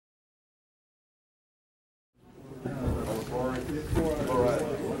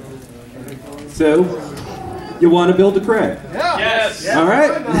So, you want to build a Cray? Yeah. Yes. All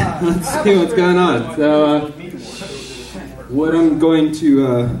right. Let's see what's going on. So, what I'm going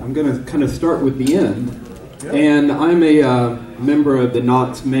to kind of start with the end. And I'm a member of the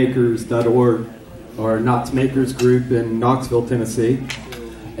knotsmakers.org, or Knots Makers group in Knoxville, Tennessee.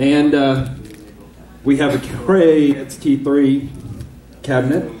 And we have a Cray XT3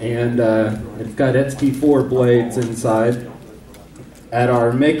 cabinet, and it's got XT4 blades inside at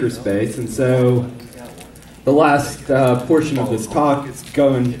our makerspace. And so the last portion of this talk is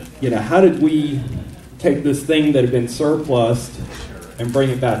going, how did we take this thing that had been surplused and bring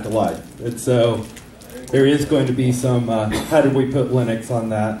it back to life? And so there is going to be some, how did we put Linux on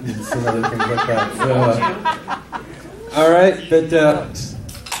that and some other things like that. So, all right, but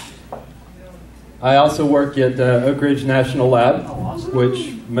I also work at Oak Ridge National Lab,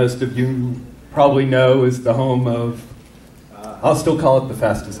 which most of you probably know is the home of, I'll still call it the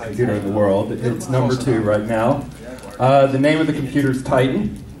fastest computer in the world. It's number 2 right now. The name of the computer is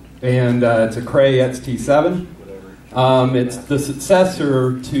Titan, and it's a Cray XT7. It's the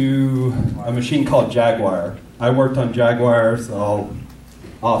successor to a machine called Jaguar. I worked on Jaguar, so I'll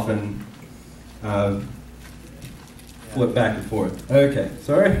often flip back and forth. Okay,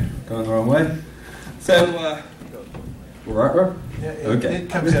 sorry, going the wrong way. So, okay.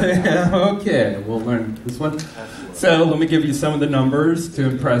 It comes in. Okay, we'll learn this one. So let me give you some of the numbers to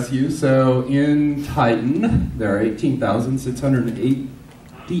impress you. So in Titan, there are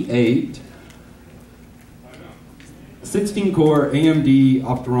 18,688 16-core AMD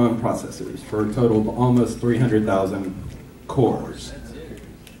Opteron processors for a total of almost 300,000 cores.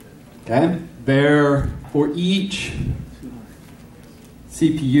 Okay, for each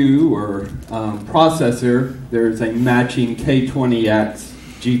CPU or processor, there's a matching K20X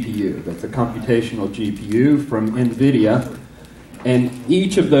GPU. That's a computational GPU from NVIDIA. And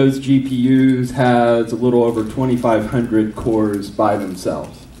each of those GPUs has a little over 2,500 cores by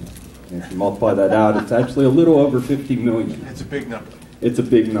themselves. And if you multiply that out, it's actually a little over 50 million. It's a big number. It's a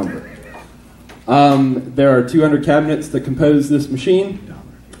big number. There are 200 cabinets that compose this machine.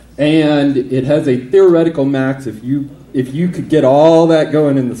 And it has a theoretical max, if you could get all that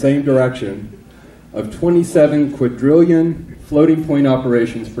going in the same direction, of 27 quadrillion floating point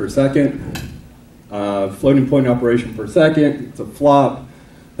operations per second. Floating point operation per second, it's a flop.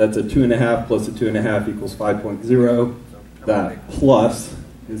 That's a 2.5 plus a 2.5 equals 5.0. That plus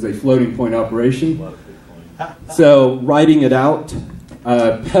is a floating point operation. So writing it out,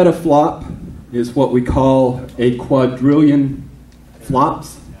 petaflop is what we call a quadrillion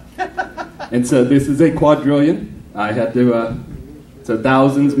flops. And so this is a quadrillion. I had to, so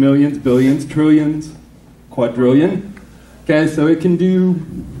thousands, millions, billions, trillions, quadrillion. Okay, so it can do,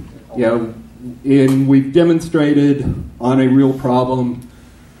 we've demonstrated on a real problem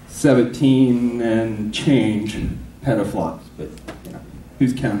 17 and change petaflops, but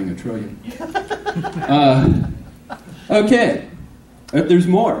who's counting a trillion? Okay, but there's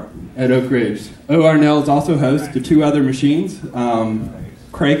more at Oak Ridge. O.R. Nels also hosts the 2 other machines.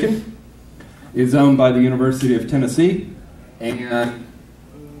 Cray is owned by the University of Tennessee, and,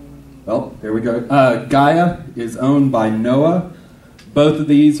 well, there we go. Gaia is owned by NOAA. Both of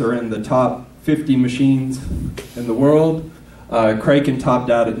these are in the top 50 machines in the world. Cray topped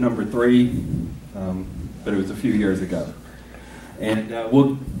out at number 3, but it was a few years ago. And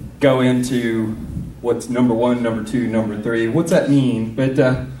we'll go into what's number 1, number 2, number 3. What's that mean? But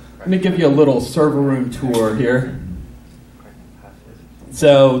let me give you a little server room tour here.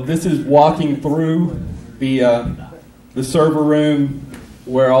 So this is walking through the server room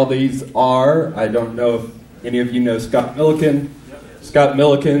where all these are. I don't know if any of you know Scott Milliken. Scott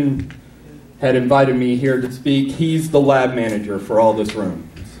Milliken had invited me here to speak. He's the lab manager for all this room.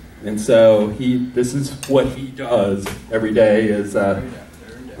 And so this is what he does every day is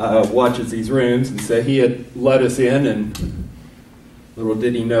watches these rooms. And so he had let us in, and little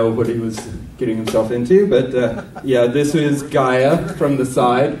did he know what he was getting himself into. But this is Gaia from the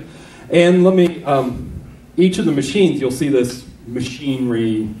side. And let me, each of the machines, you'll see this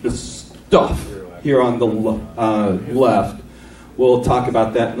machinery, this stuff here on the left. We'll talk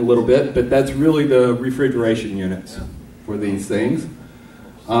about that in a little bit, but that's really the refrigeration units for these things.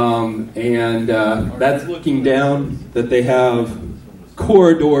 That's looking down that they have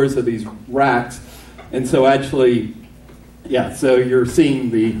corridors of these racks. And so actually, so you're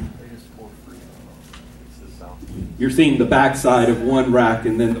seeing the back side of one rack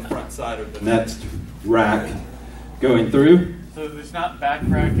and then the front side of the next rack going through. So there's not back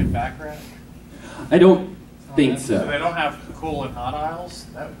rack and back rack? I don't think so. So they don't have cool and hot aisles?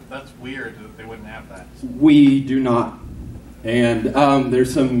 That's weird that they wouldn't have that. We do not And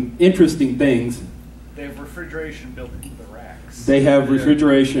there's some interesting things. They have refrigeration built into the racks. They have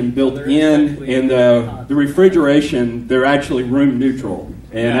refrigeration built in, and the refrigeration, they're actually room neutral.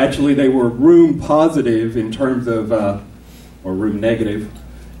 And actually they were room positive in terms of, or room negative.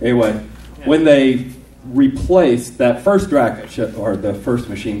 Anyway, when they replaced that first rack, or the first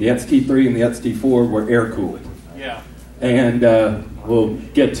machine, the XT3 and the XT4 were air-cooled. Yeah. And we'll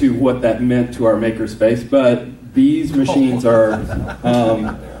get to what that meant to our makerspace, but these machines are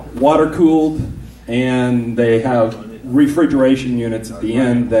water-cooled, and they have refrigeration units at the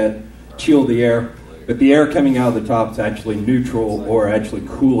end that chill the air, but the air coming out of the top is actually neutral or actually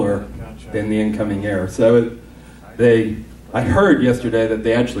cooler than the incoming air. So I heard yesterday that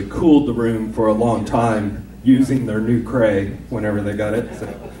they actually cooled the room for a long time using their new Cray whenever they got it. So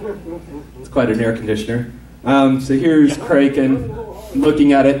it's quite an air conditioner. So here's Kraken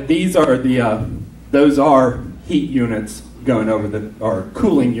looking at it. These are those are heat units going over or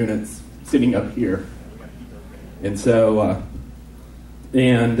cooling units sitting up here. And so,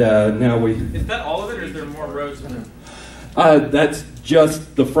 now we... Is that all of it, or is there more rows in there? That's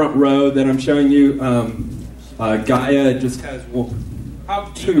just the front row that I'm showing you. Gaia just has How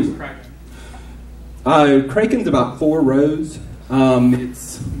deep two. is Kraken? Kraken's about 4 rows.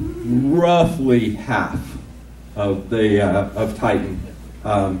 It's roughly half of of Titan,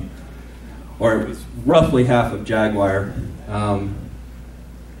 or it was roughly half of Jaguar.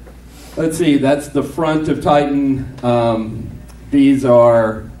 Let's see, that's the front of Titan.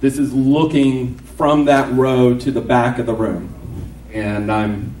 This is looking from that row to the back of the room, and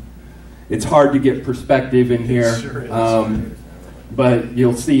it's hard to get perspective in here. Sure is. But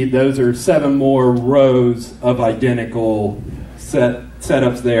you'll see those are 7 more rows of identical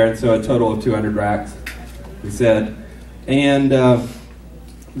setups there, and so a total of 200 racks, we said. And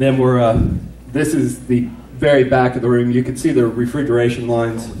then this is the very back of the room. You can see the refrigeration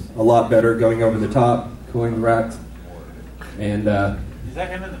lines a lot better going over the top, cooling the racks. And is that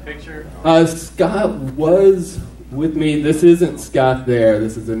him in the picture? Scott was with me. This isn't Scott there.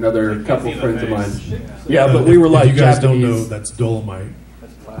 This is another couple friends of mine. Yeah, but we were like if you guys Japanese. don't know, that's Dolomite.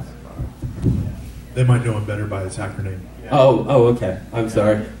 That's classic. They might know him better by his hacker name. Yeah. Oh, okay. I'm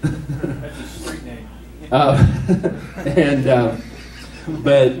sorry. That's a street name.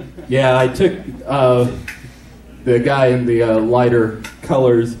 But yeah, I took the guy in the lighter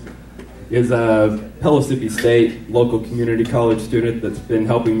colors is a Pellissippi State local community college student that's been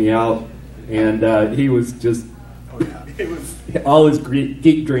helping me out, and he was just all his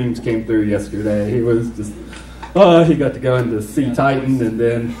geek dreams came through yesterday. He was just he got to go into see Titan, and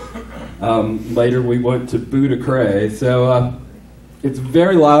then later we went to boot a Cray. So it's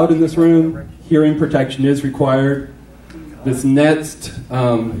very loud in this room. Hearing protection is required. This next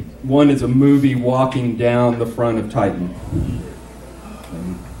one is a movie walking down the front of Titan.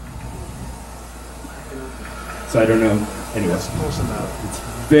 So I don't know. Anyway, it's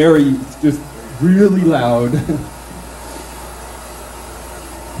just really loud. It's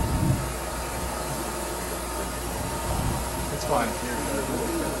fine. Do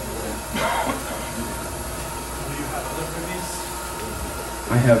you have other movies?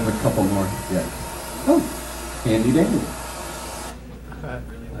 I have a couple more. Yeah. Oh, handy dandy.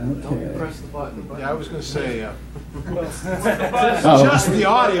 Okay. Press the button. Yeah, I was going to say, Oh. just the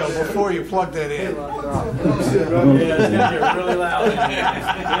audio before you plug that in. Yeah, it's gonna get really loud.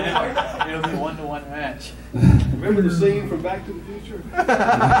 It'll be 1-to-1 match. Remember the scene from Back to the Future?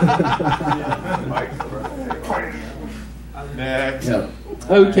 Next. Yeah.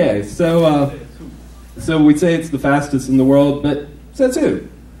 Okay, so we say it's the fastest in the world, but says who?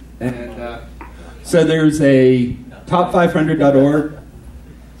 And so there's a top500.org.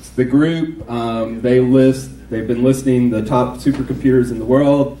 It's the group. They've been listing the top supercomputers in the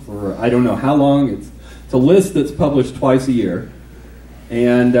world for I don't know how long. It's a list that's published twice a year,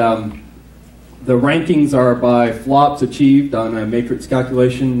 and the rankings are by flops achieved on a matrix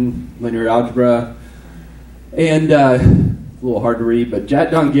calculation, linear algebra, and a little hard to read, but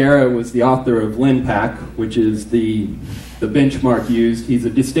Jat Dongera was the author of LinPack, which is the benchmark used. He's a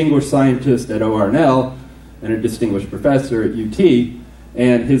distinguished scientist at ORNL and a distinguished professor at UT,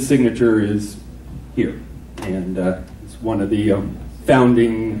 and his signature is here. And it's one of the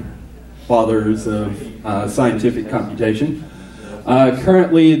founding fathers of scientific computation.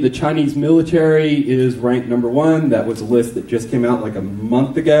 Currently, the Chinese military is ranked #1. That was a list that just came out like a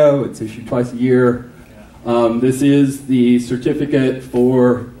month ago. It's issued twice a year. This is the certificate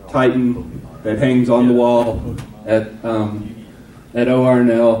for Titan that hangs on the wall at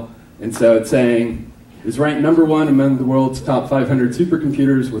ORNL. And so it's saying, is ranked #1 among the world's top 500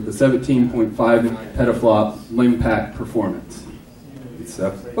 supercomputers with a 17.5 petaflop lim-pack performance.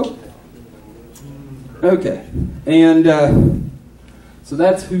 So, okay, and so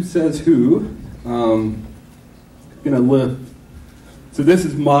that's who says who. Gonna lift. So this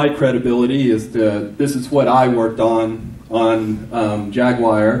is my credibility. This is what I worked on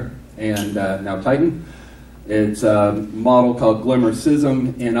Jaguar and now Titan. It's a model called Glimmer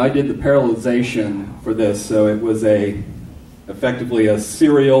Sysm, and I did the parallelization for this. So it was effectively a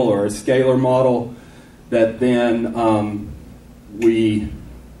serial or a scalar model that then we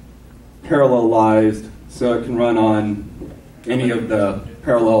parallelized so it can run on any of the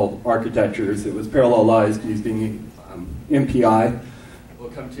parallel architectures. It was parallelized using MPI. We'll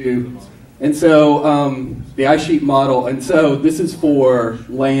come to. And so the ice sheet model, and so this is for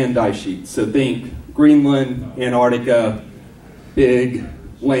land ice sheets. So think Greenland, Antarctica, big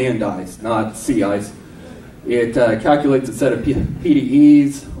land ice, not sea ice. It calculates a set of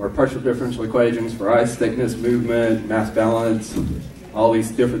PDEs, or partial differential equations, for ice thickness, movement, mass balance, all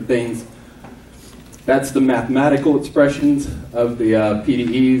these different things. That's the mathematical expressions of the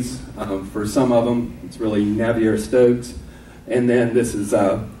PDEs. For some of them, it's really Navier-Stokes. And then this is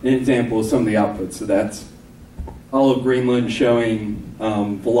an example of some of the outputs. So that's all of Greenland showing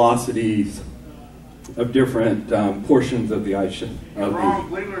velocities of different portions of the ice sheet. Wrong,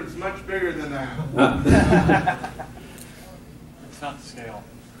 Greenland's much bigger than that. It's not the scale.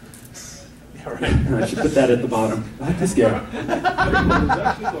 Yeah, right. I should put that at the bottom. I like the scale.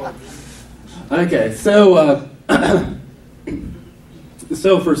 Okay, so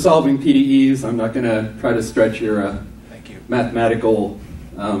so for solving PDEs, I'm not going to try to stretch your mathematical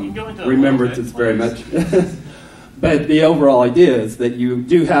remembrances very much. But the overall idea is that you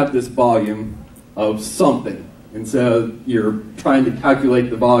do have this volume of something. And so you're trying to calculate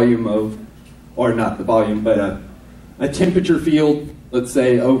the volume of, or not the volume, but a temperature field, let's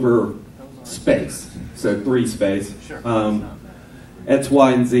say, over space. So 3 space, X,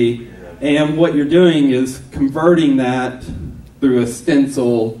 Y, and Z. And what you're doing is converting that through a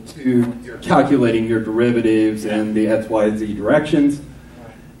stencil to calculating your derivatives and the X, Y, and Z directions.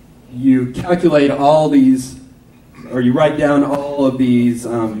 You calculate all these, or you write down all of these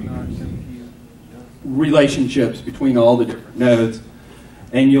relationships between all the different nodes,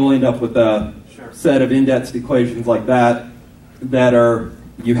 and you'll end up with a set of indexed equations like that are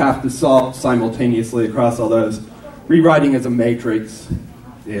you have to solve simultaneously across all those. Rewriting as a matrix,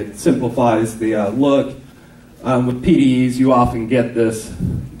 it simplifies the look. With PDEs, you often get this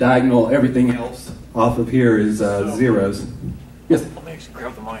diagonal. Everything else off of here is zeros. Yes? Let me actually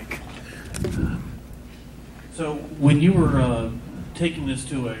grab the mic. So when you were taking this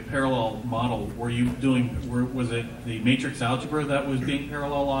to a parallel model, was it the matrix algebra that was being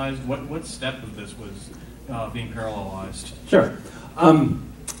parallelized? What step of this was being parallelized? Sure.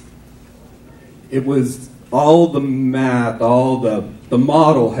 It was all the math, all the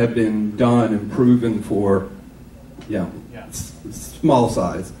model had been done and proven for, small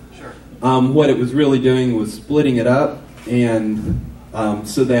size. Sure. What it was really doing was splitting it up, and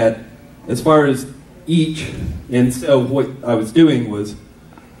so that as far as each, and so what I was doing was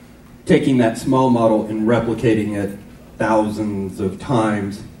taking that small model and replicating it thousands of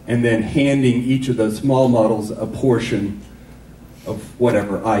times, and then handing each of those small models a portion of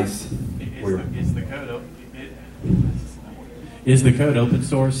whatever ice. Is the code open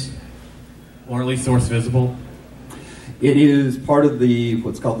source, or at least source visible? It is part of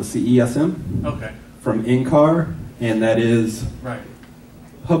what's called the CESM. Okay. From NCAR, and that is right.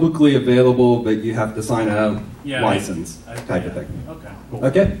 Publicly available, but you have to sign a license type of thing. Okay, cool.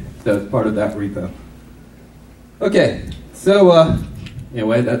 Okay, so it's part of that repo. Okay, so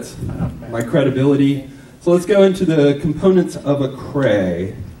anyway, that's my credibility. So let's go into the components of a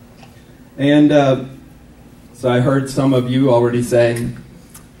Cray. And so I heard some of you already saying,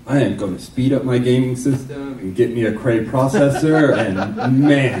 I am going to speed up my gaming system and get me a Cray processor, and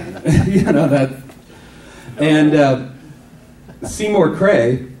man, that. And Seymour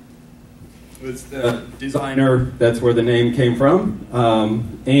Cray was the designer. That's where the name came from,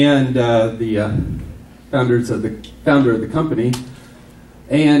 and the founder of the company.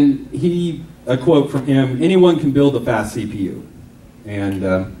 And a quote from him: "Anyone can build a fast CPU,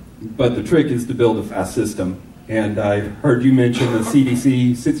 but the trick is to build a fast system." And I heard you mention the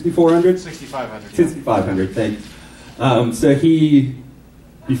CDC 6400? 6500. 6500, thanks. So he,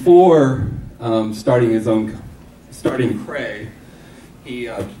 before starting Cray, he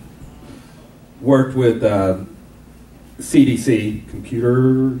worked with CDC,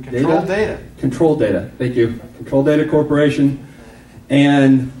 Control Data. Thank you. Control Data Corporation.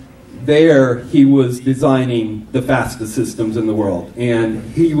 And there he was designing the fastest systems in the world, and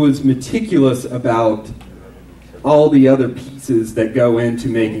he was meticulous about all the other pieces that go into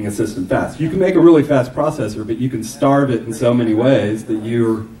making a system fast. You can make a really fast processor, but you can starve it in so many ways that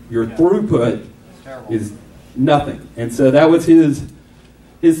your throughput is nothing. And so that was his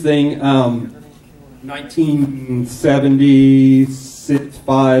thing. 1970,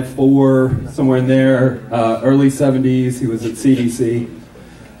 5, 4, somewhere in there, early 70s, he was at CDC.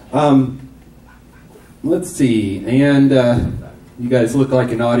 Let's see, and you guys look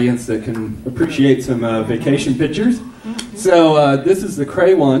like an audience that can appreciate some vacation pictures. So this is the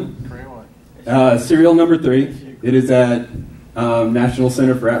Cray one, serial number 3. It is at National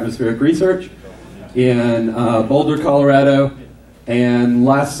Center for Atmospheric Research in Boulder, Colorado. And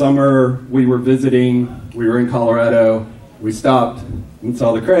last summer we were visiting, we were in Colorado, we stopped and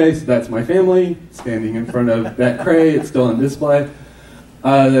saw the Cray, so that's my family standing in front of that Cray. It's still on display.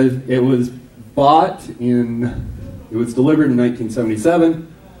 It was delivered in 1977.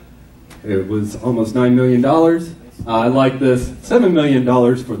 It was almost $9 million. I like this, $7 million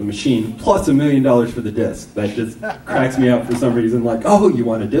for the machine, plus $1 million for the disc. That just cracks me up for some reason, like, oh, you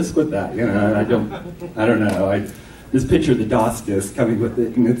want a disc with that? You know, I don't know. I just picture the DOS disc coming with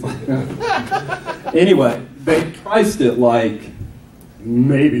it, and it's like, Anyway, they priced it like,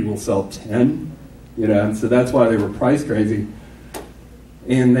 maybe we'll sell 10, you know, and so that's why they were price crazy.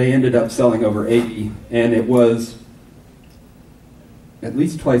 And they ended up selling over 80, and it was at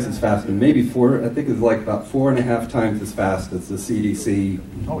least twice as fast, and maybe I think it was like about 4.5 times as fast as the CDC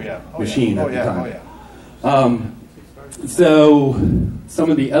machine at the time. So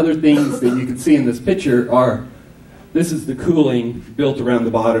some of the other things that you can see in this picture are, this is the cooling built around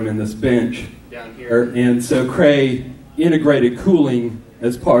the bottom in this bench down here, and so Cray integrated cooling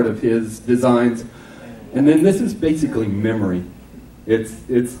as part of his designs. And then this is basically memory. It's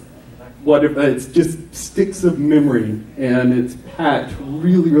just sticks of memory, and it's packed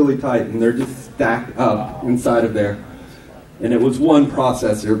really, really tight, and they're just stacked up inside of there. And it was one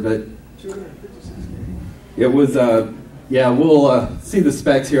processor, but it was, we'll see the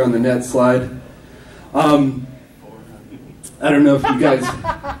specs here on the next slide. I don't know if you guys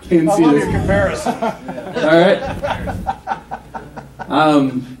can see this. Your comparison. All right.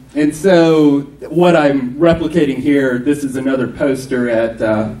 And so what I'm replicating here, this is another poster at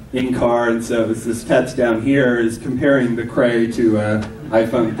in-car, and so this text down here is comparing the Cray to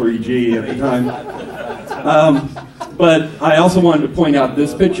iPhone 3G at the time. But I also wanted to point out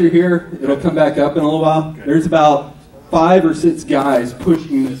this picture here. It'll come back up in a little while. There's about 5 or 6 guys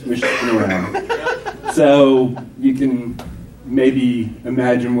pushing this machine around. So you can maybe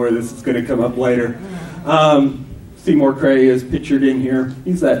imagine where this is going to come up later. Seymour Cray is pictured in here.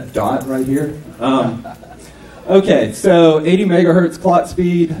 He's that dot right here. Okay, so 80 megahertz clock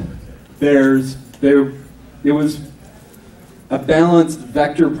speed. It was a balanced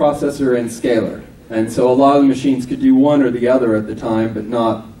vector processor and scalar. And so a lot of the machines could do one or the other at the time, but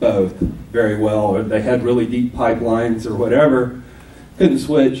not both very well. Or they had really deep pipelines or whatever. Couldn't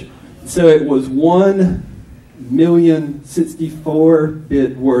switch. So it was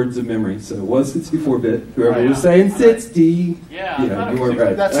 1,064-bit words of memory. So it was 64-bit. Whoever was saying 60, you were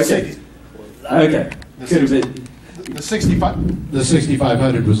right. That's okay. Okay. Could have been. The 65. The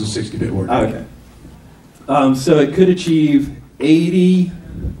 6500 was a 60-bit word. Okay. So it could achieve 80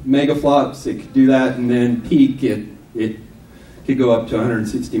 megaflops. It could do that, and then peak it could go up to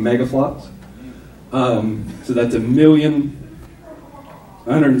 160 megaflops. So that's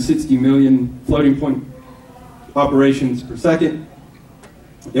 160 million floating point operations per second.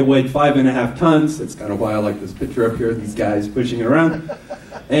 It weighed 5.5 tons. That's kind of why I like this picture up here, these guys pushing it around.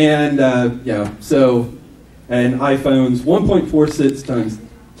 And and iPhones 1.46 times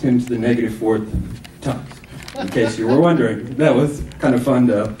 10 to the negative 4th tons, in case you were wondering. That was kind of fun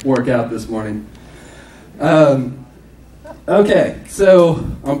to work out this morning. Okay, so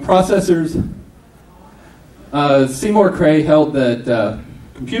on processors, Seymour Cray held that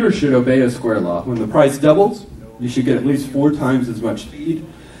computers should obey a square law. When the price doubles, you should get at least 4 times as much speed.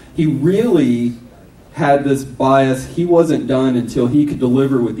 He really had this bias. He wasn't done until he could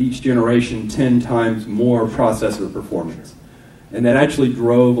deliver with each generation 10 times more processor performance. And that actually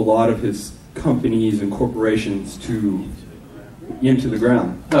drove a lot of his companies and corporations into the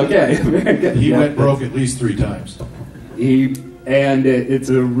ground. Okay, very good. He went broke at least 3 times. It's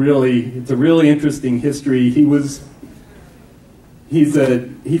a really interesting history. He's a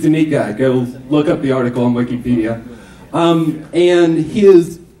neat guy. Go look up the article on Wikipedia. And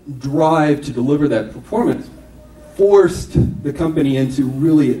his drive to deliver that performance forced the company into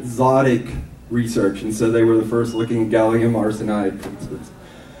really exotic research, and so they were the first looking at gallium arsenide, for instance.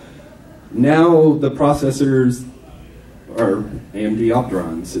 Now the processors are AMD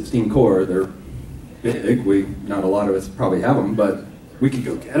Opterons, 16 core. They're big. Not a lot of us probably have them, but we could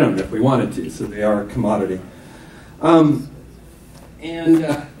go get them if we wanted to. So they are a commodity.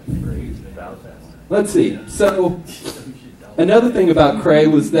 Let's see. So another thing about Cray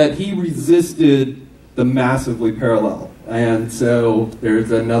was that he resisted the massively parallel. And so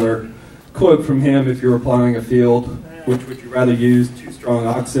there's another quote from him: if you were plowing a field, which would you rather use, 2 strong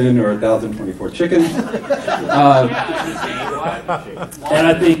oxen or 1,024 chickens? And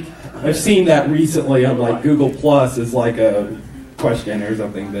I think I've seen that recently on like Google Plus as like a question or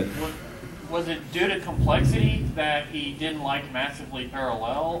something. That was it due to complexity that he didn't like massively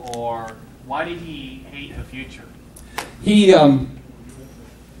parallel, or why did he hate the future? He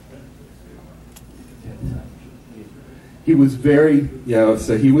was very,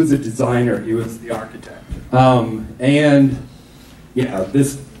 so he was a designer, he was the architect. And yeah,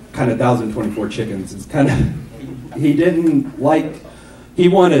 this kind of 1,024 chickens is kind of, he didn't like, he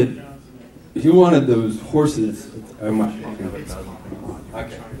wanted those horses. Okay,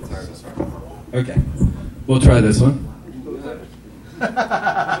 sorry. Okay, we'll try this one.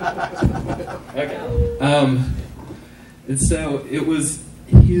 Okay. And so it was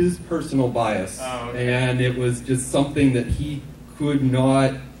his personal bias, and it was just something that he could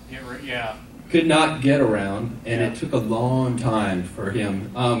not get around, and it took a long time for him.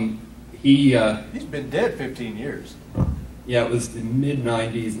 He's been dead 15 years. Yeah, it was the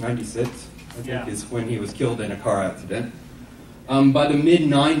mid-90s, 96, I think is when he was killed in a car accident. By the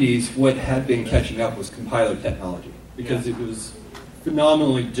mid-90s, what had been catching up was compiler technology, because it was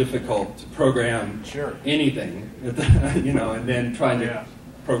phenomenally difficult to program anything, and then trying to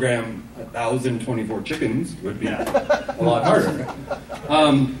program 1,024 chickens would be a lot harder.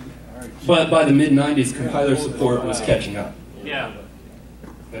 But by the mid-90s, compiler support was catching up. Yeah.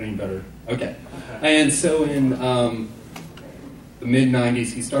 Getting better. Okay. And so in the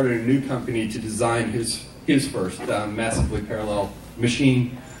mid-90s, he started a new company to design his first massively parallel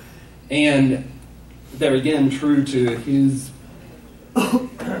machine. And there again, true to his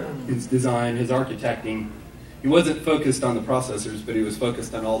design, his architecting, he wasn't focused on the processors, but he was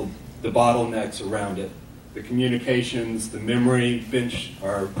focused on all the bottlenecks around it. The communications, the memory, bench,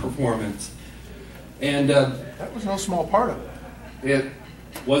 or performance. And that was no small part of it. It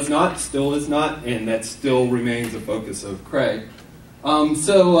was not, still is not, and that still remains a focus of Cray.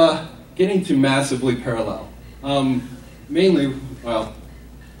 So getting to massively parallel. Mainly, well,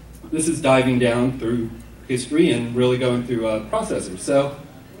 this is diving down through history and really going through processors. So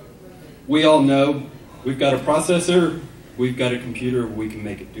we all know we've got a processor, we've got a computer, we can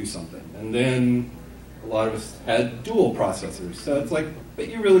make it do something. And then a lot of us had dual processors. So it's like, but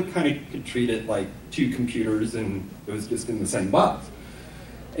you really kind of could treat it like 2 computers and it was just in the same box.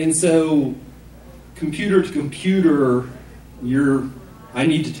 And so computer to computer, I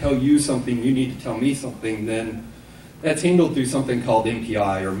need to tell you something, you need to tell me something, then that's handled through something called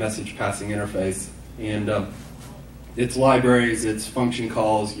MPI, or Message Passing Interface. And it's libraries, it's function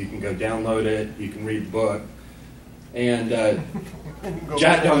calls, you can go download it, you can read the book. And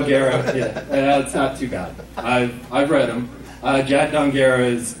Jack Dongera, it's not too bad. I've read them. Jack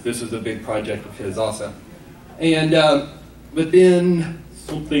Dongera this was a big project of his also. And, but then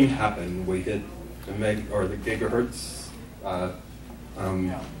something happened. We hit the gigahertz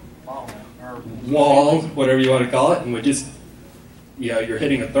wall, whatever you want to call it, and we just, you're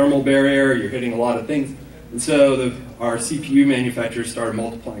hitting a thermal barrier, you're hitting a lot of things. And so our CPU manufacturers started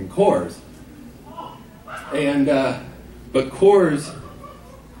multiplying cores. And, but cores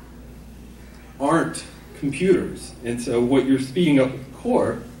aren't computers. And so what you're speeding up with the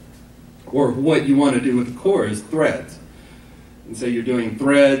core, or what you want to do with the core, is threads. And so you're doing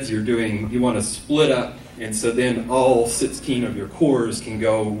threads, you want to split up, and so then all 16 of your cores can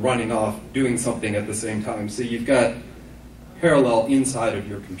go running off doing something at the same time. So you've got parallel inside of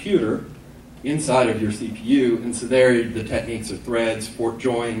your computer, inside of your CPU, and so there the techniques are threads, fork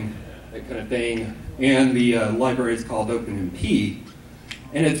join, that kind of thing. And the library is called OpenMP.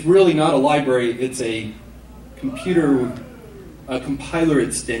 And it's really not a library, it's a compiler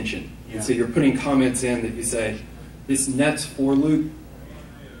extension. And so you're putting comments in that you say, this next for loop,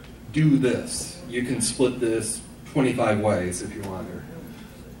 do this. You can split this 25 ways if you want.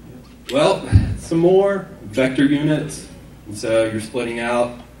 Well, some more vector units. And so you're splitting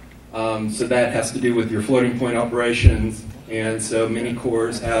out. So that has to do with your floating point operations. And so many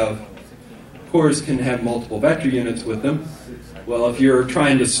cores can have multiple vector units with them. Well, if you're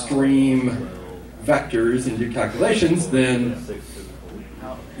trying to stream vectors and do calculations, then,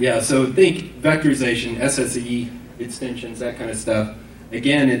 so think vectorization, SSE, extensions, that kind of stuff.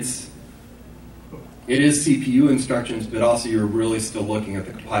 Again, it's it is CPU instructions, but also you're really still looking at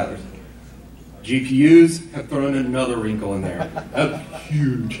the compilers. GPUs have thrown another wrinkle in there. A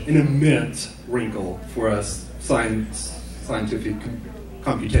huge, an immense wrinkle for us scientific,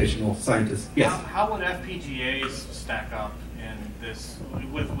 computational scientists. Yes? How would FPGAs stack up in this,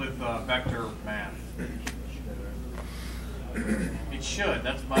 with vector math? It should.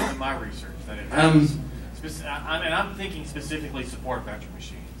 That's my research. That it has. And I'm thinking specifically support vector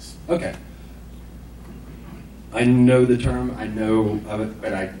machines. Okay. I know the term, I know of it,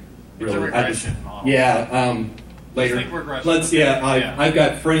 but I really... It's a regression model. Yeah, later. Think regression. Let's, I've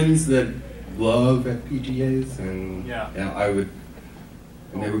got friends that love FPGAs, and I would,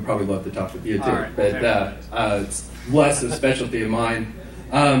 and they would probably love to talk with you too, right. but it's less a specialty of mine.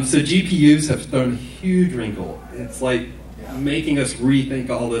 So GPUs have thrown a huge wrinkle. It's like making us rethink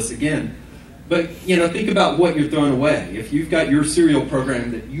all this again. But, think about what you're throwing away. If you've got your serial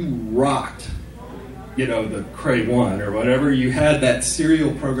program that you rocked, the Cray 1 or whatever, you had that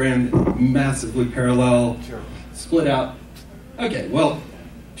serial program that massively parallel, split out. Okay, well,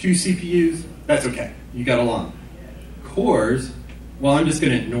 2 CPUs, that's okay. You got along. Cores, well, I'm just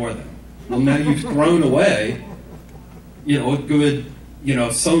going to ignore them. Well, now you've thrown away, a good,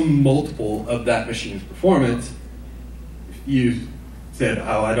 some multiple of that machine's performance. If you said,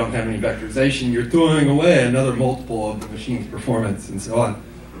 oh, I don't have any vectorization, you're throwing away another multiple of the machine's performance and so on.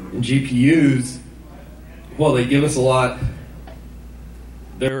 And GPUs, well, they give us a lot.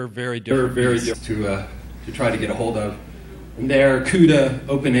 They're very different to try to get a hold of. And there, CUDA,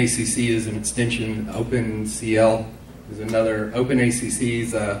 OpenACC is an extension. OpenCL is another.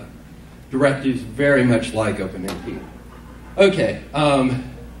 OpenACC's directives very much like OpenMP. Okay,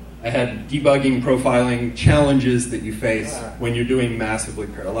 I had debugging, profiling, challenges that you face when you're doing massively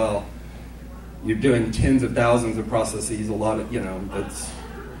parallel. You're doing tens of thousands of processes, a lot of,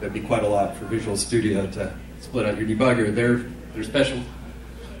 that'd be quite a lot for Visual Studio to split out your debugger. They're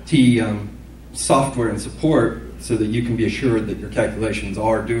specialty software and support so that you can be assured that your calculations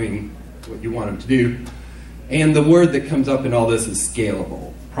are doing what you want them to do. And the word that comes up in all this is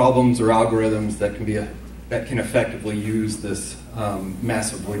scalable. Problems or algorithms that can effectively use this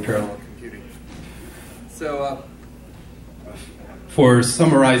massively parallel computing. So for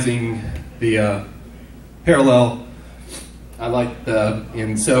summarizing the parallel, I like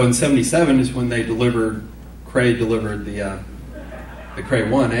in 77 is when Cray delivered the Cray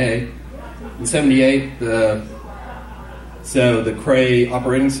 1A. In 78, the Cray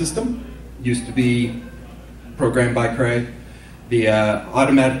operating system used to be programmed by Cray. The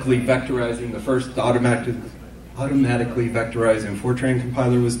the first automatically vectorizing Fortran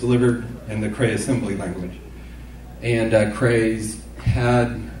compiler was delivered in the Cray assembly language. And Cray's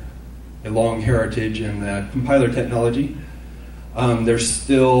had a long heritage in the compiler technology. They're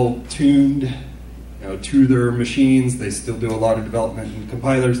still tuned to their machines. They still do a lot of development in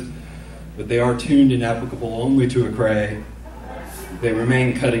compilers, but they are tuned and applicable only to a Cray. They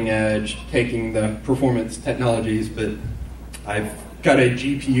remain cutting edge, taking the performance technologies, but I've got a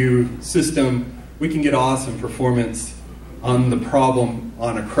GPU system. We can get awesome performance on the problem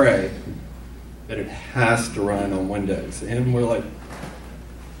on a Cray, but it has to run on Windows. And we're like,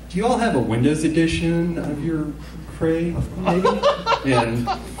 do you all have a Windows edition of your Cray, maybe? And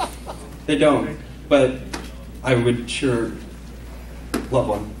they don't, but I would sure love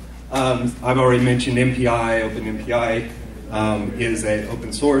one. I've already mentioned MPI. OpenMPI is an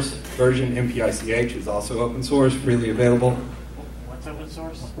open source version. MPICH is also open source, freely available. What's open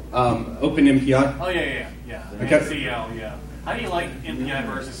source? OpenMPI. Oh, yeah. Okay. CL, yeah. How do you like MPI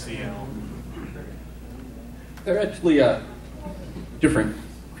versus CL? They're actually different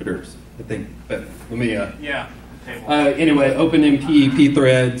critters, I think. But let me. Anyway, OpenMP,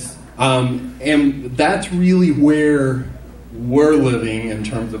 pthreads, and that's really where we're living in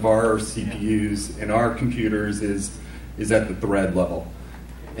terms of our CPUs and our computers is at the thread level,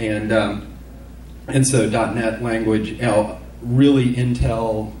 and so .NET language, really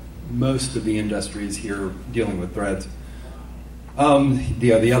Intel. Most of the industry is here dealing with threads.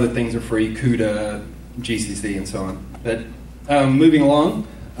 The other things are free, CUDA, GCC, and so on. But moving along,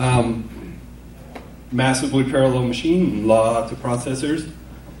 massively parallel machine, lots of processors.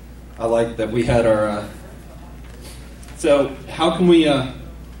 I like that we had our. So how can we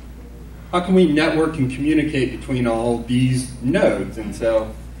network and communicate between all these nodes? And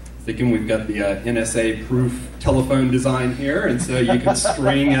so thinking we've got the NSA proof telephone design here, and so you can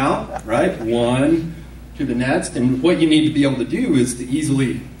string out, right, one to the next, and what you need to be able to do is to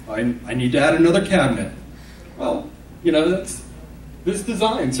easily, I need to add another cabinet. Well, this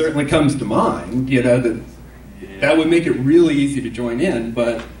design certainly comes to mind, that would make it really easy to join in,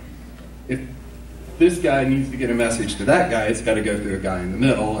 but if this guy needs to get a message to that guy, it's got to go through a guy in the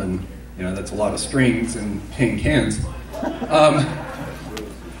middle, and that's a lot of strings and tin cans.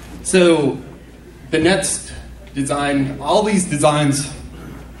 So the next design, all these designs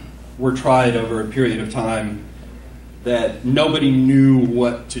were tried over a period of time that nobody knew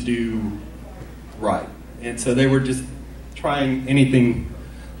what to do right. And so they were just trying anything.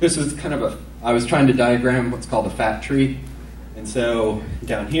 This was kind of I was trying to diagram what's called a fat tree. And so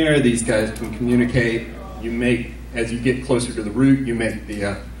down here, these guys can communicate. You make, as you get closer to the root, you make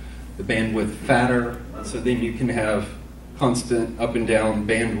the bandwidth fatter. So then you can have constant up and down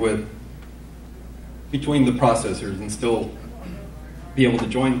bandwidth between the processors and still be able to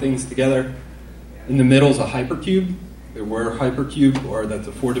join things together. In the middle is a hypercube. There were hypercube, or that's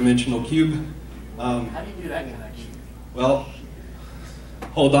a 4-dimensional cube. How do you do that connection? Well,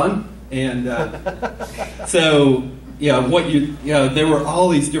 hold on. And so, there were all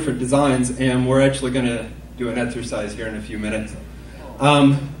these different designs, and we're actually going to do an exercise here in a few minutes.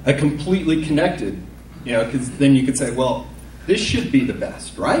 A completely connected, because then you could say, well, this should be the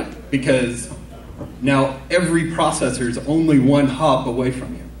best, right? Because now every processor is only one hop away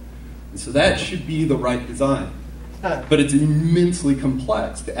from you. And so that should be the right design. But it's immensely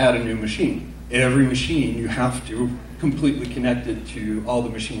complex to add a new machine. Every machine you have to completely connect it to all the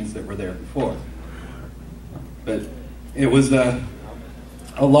machines that were there before. But it was a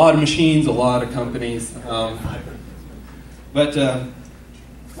lot of machines, a lot of companies. But I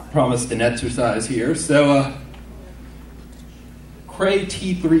promised an exercise here. So Cray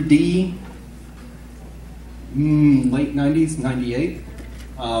T3D, late 90s, 98.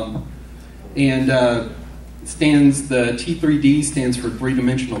 The T3D stands for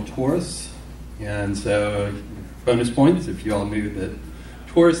three-dimensional torus. And so, bonus points if you all knew that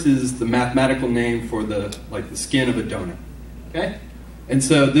torus is the mathematical name for the skin of a donut. Okay? And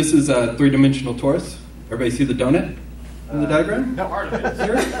so this is a three-dimensional torus. Everybody see the donut in the diagram? No, part of it.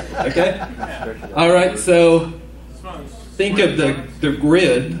 Okay? All right, so think of the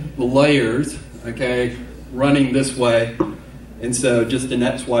grid, the layers, okay, running this way. And so just an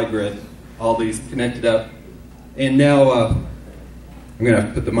XY grid, all these connected up. And now I'm going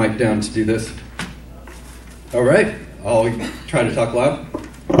to put the mic down to do this. All right, I'll try to talk loud.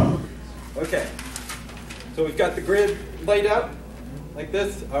 Okay, so we've got the grid laid out like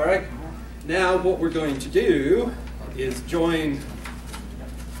this. All right, now what we're going to do is join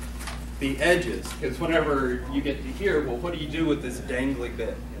the edges, because whenever you get to here, well, what do you do with this dangly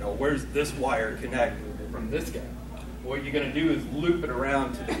bit? Where's this wire connect from this guy? What you're going to do is loop it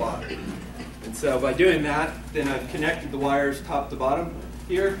around to the bottom. And so by doing that, then I've connected the wires top to bottom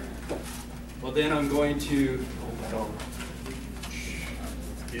here. Well, then I'm going to,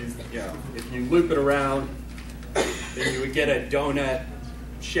 if you loop it around, then you would get a donut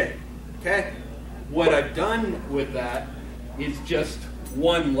shape, okay? What I've done with that is just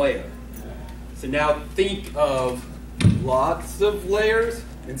one layer. So now think of lots of layers,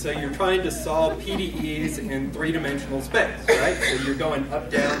 and so you're trying to solve PDEs in three-dimensional space, right? So you're going up,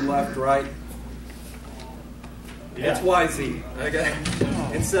 down, left, right. X, Y, Z, okay?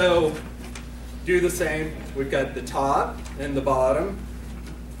 And so do the same. We've got the top and the bottom.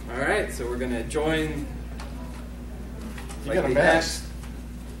 All right, so we're going to join the X,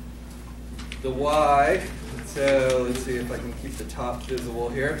 the Y. So let's see if I can keep the top visible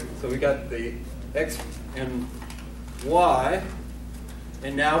here. So we got the X and Y.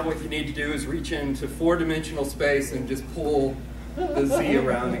 And now what you need to do is reach into four-dimensional space and just pull the Z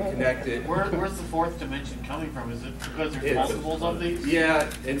around and connect it. Where's the fourth dimension coming from? Is it because there's multiples of these? Yeah,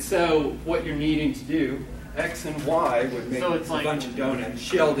 and so what you're needing to do, X and Y would make So it's a like bunch of donuts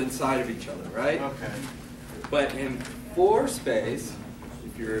shelled inside of each other, right? Okay. But in four space,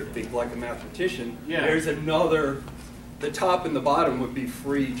 if you think like a mathematician, Yeah. there's another, the top and the bottom would be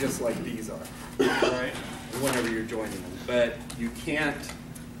free just like these are, Right. whenever you're joining them. But you can't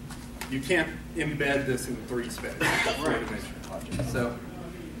embed this in three space, four-dimensional object.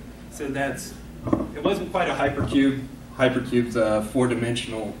 So that's, it wasn't quite a hypercube. Hypercube's a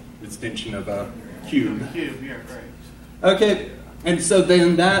four-dimensional extension of a cube. Cube, yeah, right. Okay, and so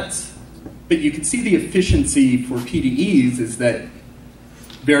then but you can see the efficiency for PDEs is that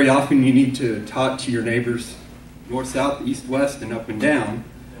very often you need to talk to your neighbors north, south, east, west, and up and down.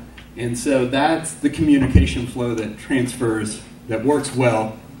 And so that's the communication flow that transfers, that works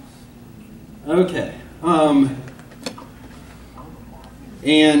well. Okay.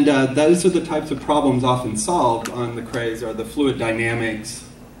 Those are the types of problems often solved on the Crays, are the fluid dynamics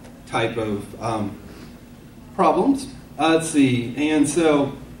type of problems. Let's see. And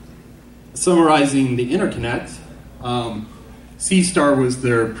so, summarizing the interconnect, C-star was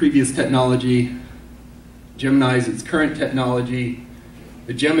their previous technology. Gemini is its current technology.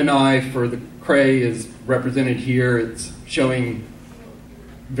 The Gemini for the Cray is represented here. It's showing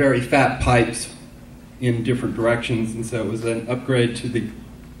very fat pipes in different directions, and so it was an upgrade to the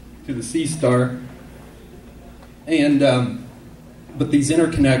C-Star. And but these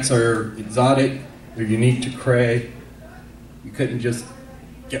interconnects are exotic. They're unique to Cray. You couldn't just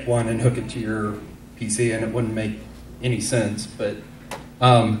get one and hook it to your PC, and it wouldn't make any sense. But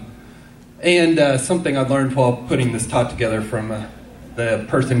something I learned while putting this talk together from the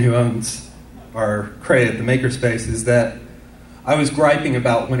person who owns our Cray at the Makerspace is that I was griping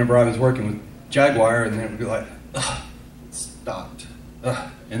about whenever I was working with Jaguar, and then it would be like, ugh, it stopped.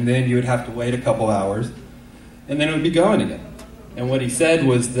 Ugh. And then you would have to wait a couple hours, and then it would be going again. And what he said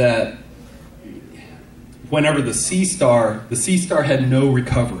was that whenever the C-Star had no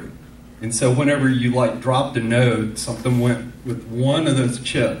recovery. And so whenever you dropped a node, something went with one of those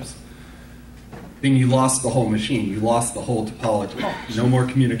chips, then you lost the whole machine. You lost the whole topology. No more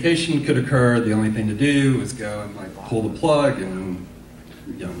communication could occur. The only thing to do was go and pull the plug and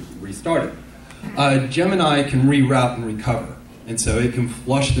restart it. Gemini can reroute and recover. And so it can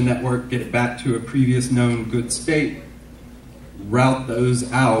flush the network, get it back to a previous known good state, route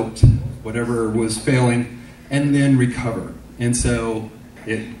those out, whatever was failing, and then recover. And so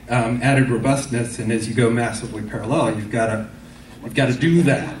it added robustness, and as you go massively parallel, you've got to do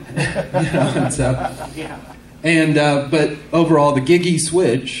that. But overall, the gig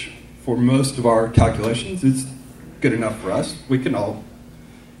switch for most of our calculations is good enough for us. We can all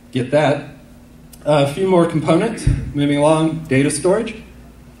get that. A few more components. Moving along, data storage.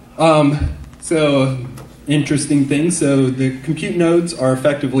 So interesting things. So the compute nodes are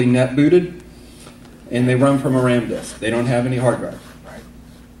effectively net booted, and they run from a RAM disk. They don't have any hard drive.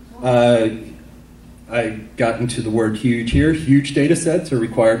 I got into the word huge here. Huge data sets are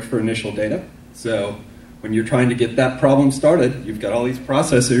required for initial data. So when you're trying to get that problem started, you've got all these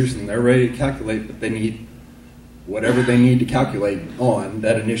processors, and they're ready to calculate, but they need whatever they need to calculate on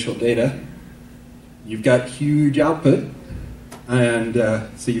that initial data. You've got huge output, and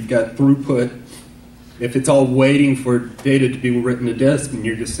so you've got throughput. If it's all waiting for data to be written to disk and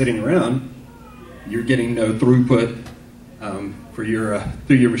you're just sitting around, you're getting no throughput for your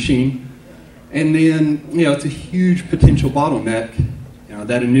through your machine. And then, it's a huge potential bottleneck.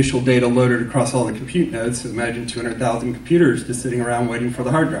 That initial data loaded across all the compute nodes. So imagine 200,000 computers just sitting around waiting for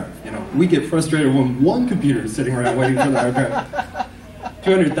the hard drive. We get frustrated when one computer is sitting around waiting for the hard drive.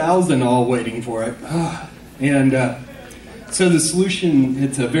 200,000 all waiting for it. So the solution,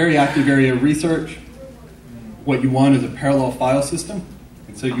 it's a very active area of research. What you want is a parallel file system.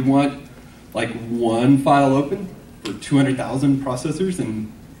 And so you want one file open for 200,000 processors,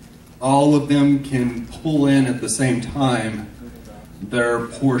 and all of them can pull in at the same time their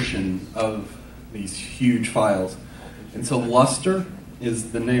portion of these huge files. And so Luster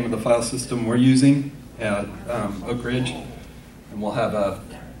is the name of the file system we're using at Oak Ridge. And we'll have a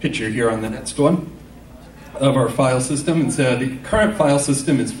picture here on the next one of our file system. And so the current file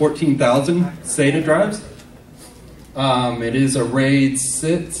system is 14,000 SATA drives. It is a RAID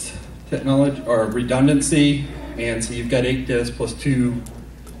 6 technology or redundancy, and so you've got 8 disks plus 2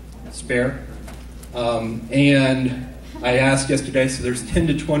 spare. And I asked yesterday, so there's 10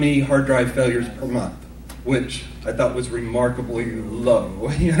 to 20 hard drive failures per month, which I thought was remarkably low.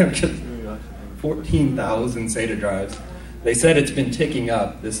 Just 14,000 SATA drives. They said it's been ticking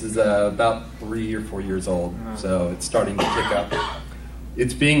up. This is about 3 or 4 years old, so it's starting to tick up.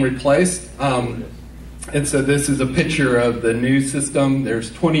 It's being replaced. And so this is a picture of the new system.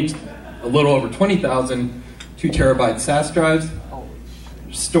 There's a little over 20,000 2 terabyte SAS drives,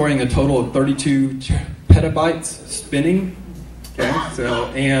 storing a total of 32 petabytes spinning. Okay, so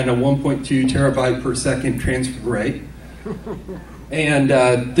and a 1.2 terabyte per second transfer rate. And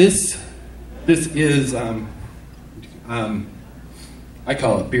this is I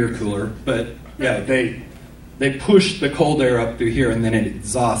call it beer cooler, but yeah, they push the cold air up through here and then it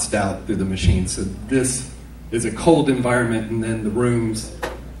exhausts out through the machine. So this is a cold environment, and then the room's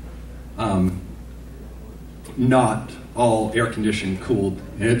not all air conditioned, cooled,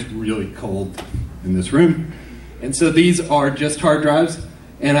 and it's really cold in this room. And so these are just hard drives,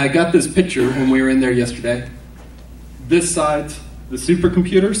 and I got this picture when we were in there yesterday. This side's the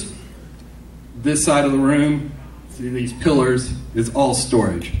supercomputers. This side of the room, see these pillars, is all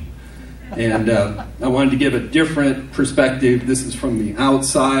storage. And I wanted to give a different perspective. This is from the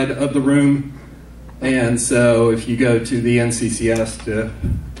outside of the room. And so if you go to the NCCS to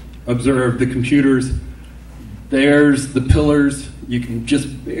observe the computers, there's the pillars. You can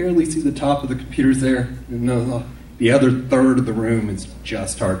just barely see the top of the computers there. And the other third of the room is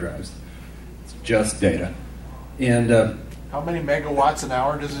just hard drives. It's just data. And How many megawatts an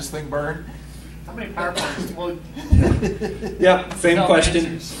hour does this thing burn? How many power plants? Well, yeah, same no question.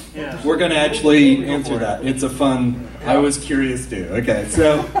 answers. Yeah. We're going to actually answer that. It's a fun, I was curious too. Okay,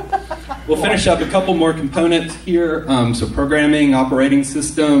 so we'll finish up a couple more components here. So programming, operating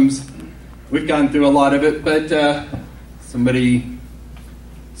systems. We've gone through a lot of it, but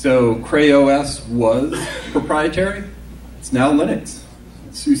so Cray OS was proprietary. It's now Linux.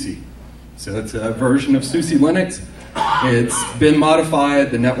 It's SUSE. So it's a version of SUSE Linux. It's been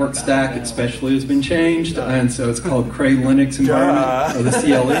modified. The network stack especially has been changed, and so it's called Cray Linux environment, or the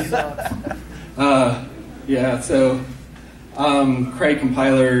CLE. Yeah, so Cray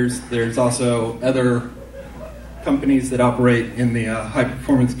compilers. There's also other companies that operate in the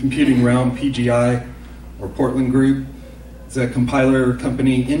high-performance computing realm. PGI, or Portland Group, is a compiler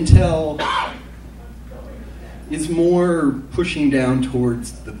company. Intel is more pushing down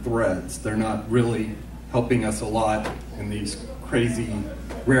towards the threads. They're not really helping us a lot in these crazy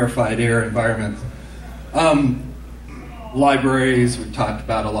rarefied air environments. Libraries, we've talked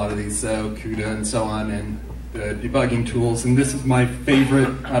about a lot of these, so CUDA and so on, and the debugging tools. And this is my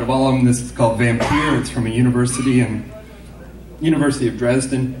favorite out of all of them. This is called Vampire. It's from a university of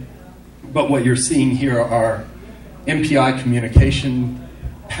Dresden. But what you're seeing here are MPI communication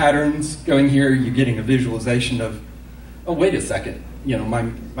patterns going here. You're getting a visualization of, oh, wait a second. You know,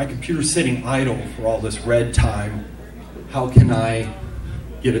 my computer's sitting idle for all this red time. How can I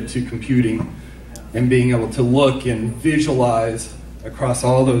get it to computing? And being able to look and visualize across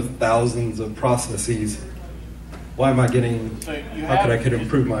all those thousands of processes. Why am I getting, how could I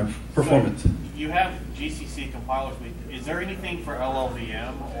improve my performance? So you have GCC compilers. Is there anything for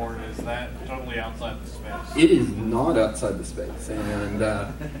LLVM, or is that totally outside the space? It is not outside the space. And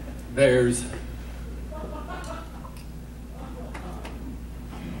there's...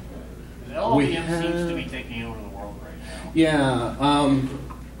 The LLVM seems to be taking over the world right now. Yeah.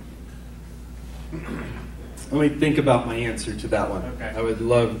 Let me think about my answer to that one. Okay. I would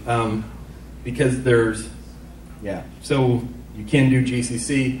love, because there's, yeah. So you can do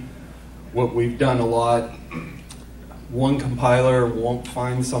GCC. What we've done a lot, one compiler won't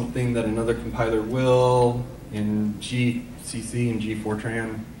find something that another compiler will. In GCC and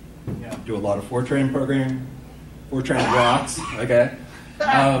G-Fortran, Yeah. do a lot of Fortran programming. Fortran rocks, okay?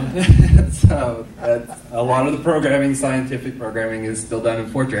 So that's, a lot of the programming, scientific programming, is still done in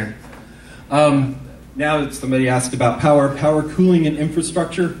Fortran. Now that somebody asked about power cooling and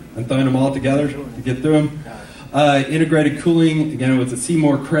infrastructure, I'm throwing them all together to get through them. Integrated cooling, again, it was a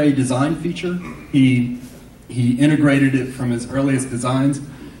Seymour Cray design feature. He integrated it from his earliest designs,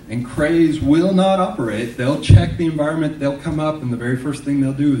 and Crays will not operate. They'll check the environment, they'll come up, and the very first thing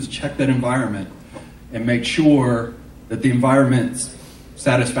they'll do is check that environment and make sure that the environment's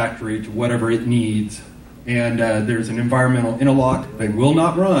satisfactory to whatever it needs. And there's an environmental interlock. They will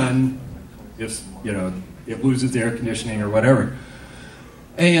not run if, you know, it loses the air conditioning or whatever.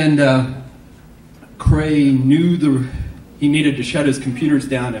 And Cray knew he needed to shut his computers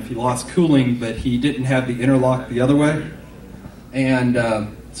down if he lost cooling, but he didn't have the interlock the other way. And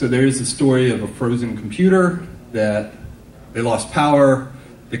so there is a story of a frozen computer that they lost power.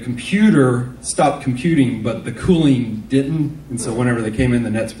 The computer stopped computing, but the cooling didn't. And so whenever they came in the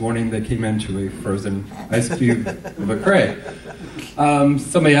next morning, they came into a frozen ice cube of a Cray.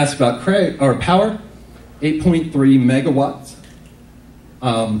 Somebody asked about Cray, or power. 8.3 megawatts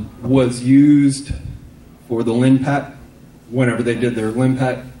was used for the LinPack whenever they did their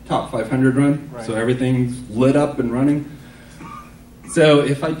LinPack Top 500 run. Right. So everything's lit up and running. So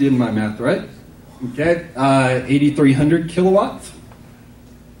if I did my math right, okay, 8,300 kilowatts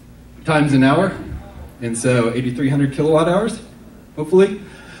times an hour, and so 8,300 kilowatt hours, hopefully.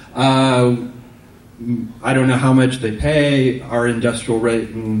 I don't know how much they pay. Our industrial rate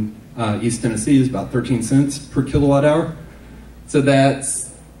in East Tennessee is about 13 cents per kilowatt hour. So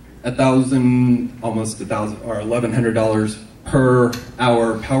that's almost $1,000 or $1,100 per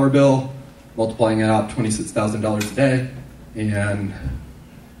hour power bill, multiplying it out $26,000 a day, and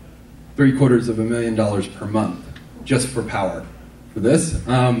 $750,000 per month just for power for this.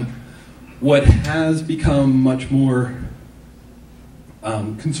 What has become much more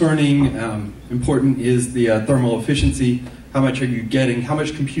concerning, important, is the thermal efficiency. How much are you getting? How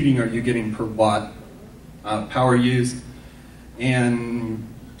much computing are you getting per watt power used? And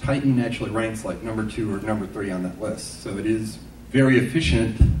Titan actually ranks like number 2 or number 3 on that list. So it is very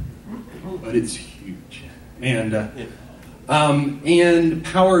efficient, but it's huge. And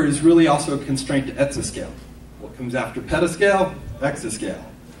power is really also a constraint to exascale. What comes after petascale? Exascale.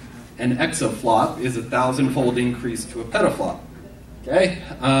 An exaflop is a 1,000-fold increase to a petaflop. Okay?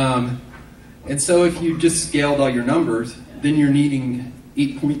 And so if you just scaled all your numbers, then you're needing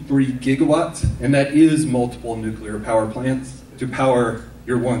 8.3 gigawatts, and that is multiple nuclear power plants to power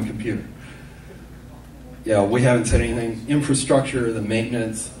your one computer. Yeah, we haven't said anything. Infrastructure, the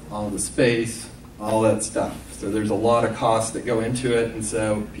maintenance, all the space, all that stuff. So there's a lot of costs that go into it, and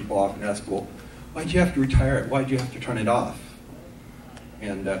so people often ask, well, why'd you have to retire it? Why'd you have to turn it off?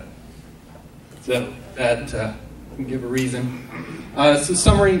 And so that can give a reason. So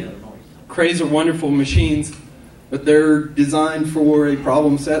summary, Crays are wonderful machines, but they're designed for a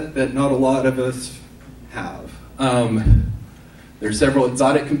problem set that not a lot of us have. There's several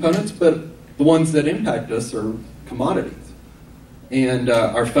exotic components, but the ones that impact us are commodities. And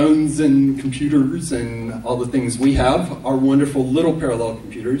our phones and computers and all the things we have are wonderful little parallel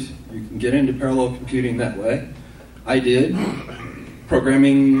computers. You can get into parallel computing that way. I did.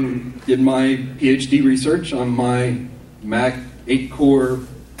 Programming, did my PhD research on my Mac 8-core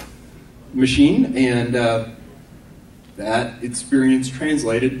machine, and that experience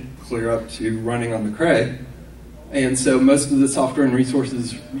translated clear up to running on the Cray. And so most of the software and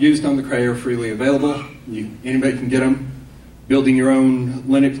resources used on the Cray are freely available. Anybody can get them. Building your own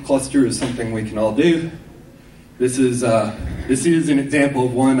Linux cluster is something we can all do. This is an example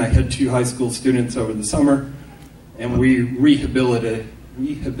of one. I had 2 high school students over the summer, and we rehabilitated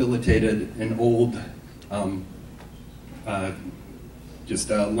an old just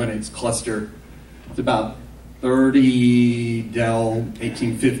a Linux cluster. It's about 30 Dell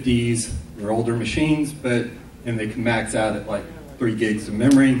 1850s. They're older machines, and they can max out at like 3 gigs of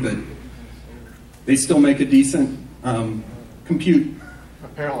memory, but they still make a decent compute. A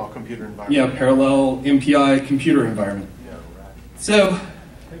parallel computer environment. Yeah, parallel MPI computer environment. Yeah, right. So,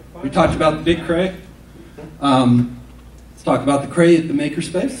 we talked about the big Cray. Let's talk about the Cray at the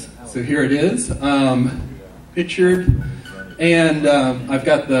makerspace. So here it is, pictured. And I've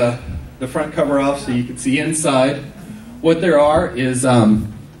got the front cover off so you can see inside. What there are is,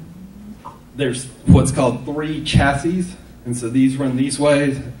 there's what's called 3 chassis. And so these run these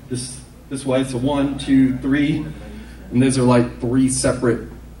ways, this way, so 1, 2, 3. And those are like 3 separate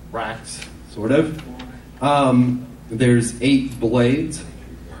racks, sort of. There's 8 blades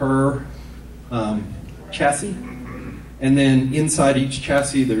per chassis. And then inside each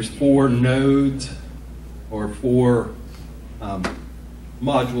chassis, there's 4 nodes or 4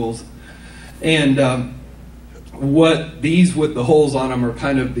 modules. And what these with the holes on them are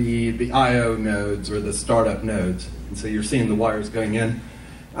kind of the I/O nodes or the startup nodes. And so you're seeing the wires going in.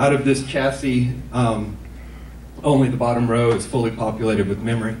 Out of this chassis, only the bottom row is fully populated with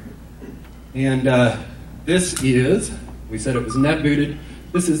memory. And this is, we said it was net booted.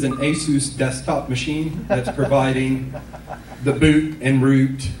 This is an Asus desktop machine that's providing the boot and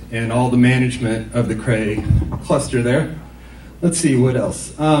root and all the management of the Cray cluster there. Let's see what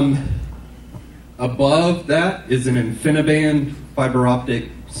else. Above that is an InfiniBand fiber optic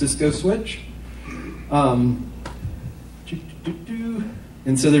Cisco switch. And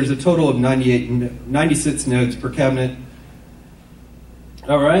so there's a total of 96 nodes per cabinet.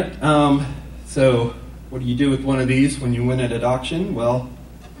 All right, so what do you do with one of these when you win it at auction? Well,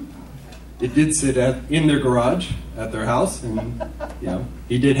 it did sit in their garage at their house, and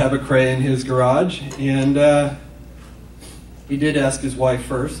he did have a Cray in his garage, and he did ask his wife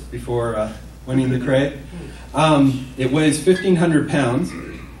first before winning the Cray. It weighs 1,500 pounds.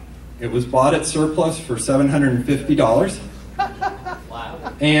 It was bought at surplus for $750.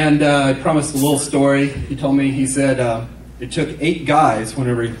 And I promised a little story. He told me, he said, it took 8 guys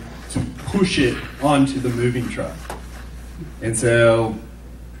to push it onto the moving truck. And so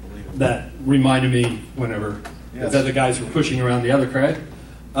that reminded me whenever the other guys were pushing around the other Cray.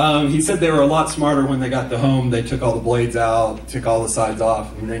 He said they were a lot smarter when they got to home. They took all the blades out, took all the sides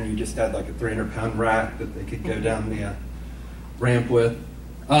off, and then you just had like a 300-pound rack that they could go down the ramp with.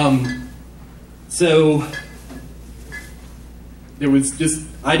 So there was just,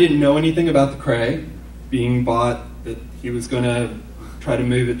 I didn't know anything about the Cray being bought, that he was going to try to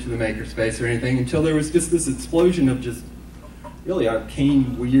move it to the makerspace or anything, until there was just this explosion of just really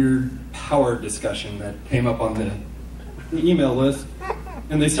arcane, weird power discussion that came up on the email list.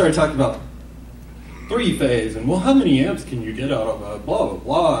 And they started talking about 3-phase, and well, how many amps can you get out of a blah,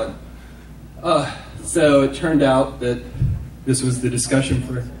 blah, blah. So it turned out that this was the discussion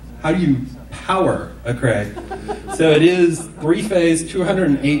for how do you power a Cray. So it is 3-phase,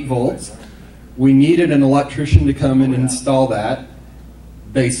 208 volts. We needed an electrician to come and install that.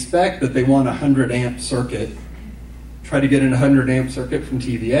 They spec that they want a 100 amp circuit. Try to get an 100 amp circuit from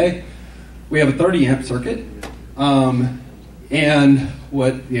TVA. We have a 30 amp circuit. And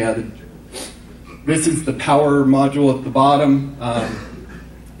this is the power module at the bottom.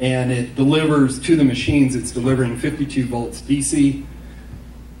 and it delivers to the machines. It's delivering 52 volts DC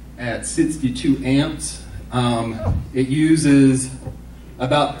at 62 amps. It uses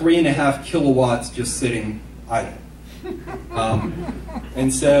about 3.5 kilowatts just sitting idle.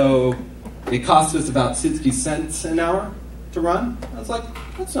 And so it cost us about 60 cents an hour to run. I was like,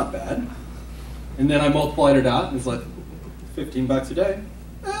 that's not bad. And then I multiplied it out, and it's like $15 a day.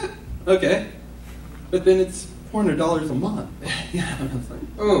 Okay. But then it's $400 a month. Yeah, I was like,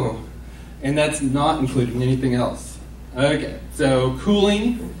 oh. And that's not including anything else. Okay, so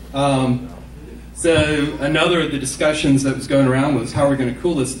cooling. So another of the discussions that was going around was how we're going to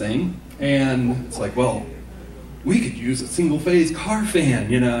cool this thing. And it's like, well, we could use a single-phase car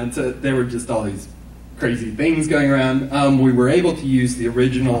fan, you know. And so there were just all these crazy things going around. We were able to use the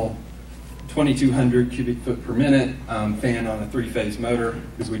original 2,200 cubic foot per minute fan on a 3-phase motor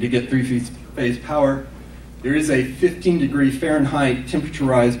because we did get 3-phase power. There is a 15-degree Fahrenheit temperature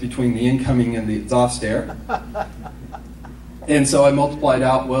rise between the incoming and the exhaust air. And so I multiplied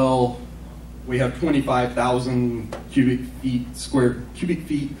out, well, we have 25,000 cubic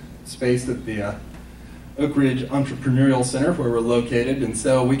feet space at the Oak Ridge Entrepreneurial Center where we're located, and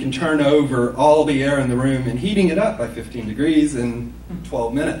so we can turn over all the air in the room and heating it up by 15 degrees in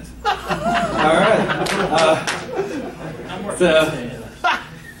 12 minutes. All right. So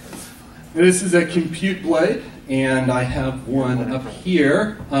this is a compute blade, and I have one up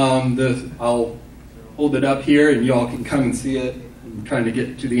here. I'll hold it up here, and y'all can come and see it. I'm trying to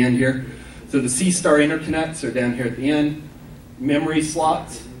get to the end here. So the C-star interconnects are down here at the end. Memory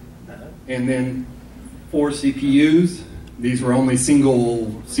slots, and then 4 CPUs. These were only single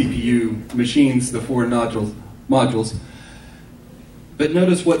CPU machines, the 4 modules. But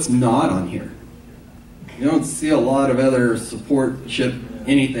notice what's not on here. You don't see a lot of other support chip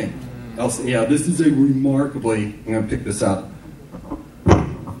anything else. Yeah, this is a remarkably, I'm going to pick this up.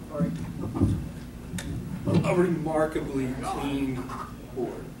 A remarkably clean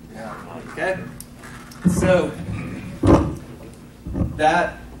board. Okay? So,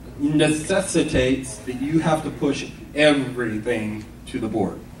 that necessitates that you have to push everything to the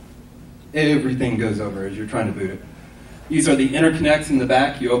board. Everything goes over as you're trying to boot it. These are the interconnects in the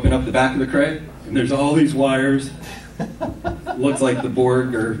back. You open up the back of the Cray, and there's all these wires. Looks like the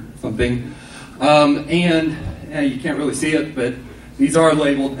board or something. And you can't really see it, but these are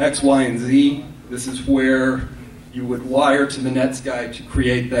labeled X, Y, and Z. This is where you would wire to the Nets guide to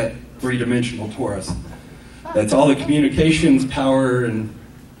create that 3-dimensional torus. That's all the communications power and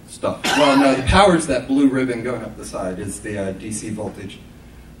stuff. Well, no, the power is that blue ribbon going up the side. Is the DC voltage.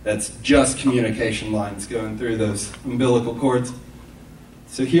 That's just communication lines going through those umbilical cords.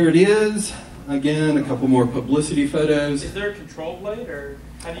 So here it is. Again, a couple more publicity photos. Is there a control blade, or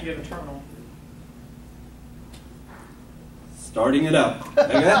how do you get a terminal? Starting it up.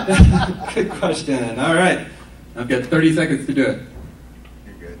 Okay? Good question. All right. I've got 30 seconds to do it.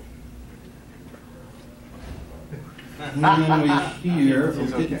 You're good. And then we hear, are we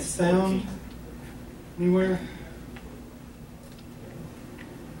getting sound anywhere?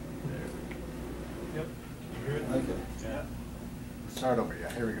 Yep. Okay. Yeah. Start over,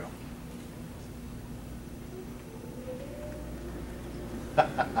 yeah. Here we go.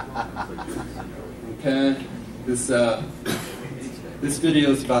 Okay. This video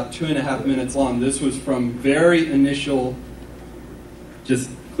is about 2.5 minutes long. This was from very initial,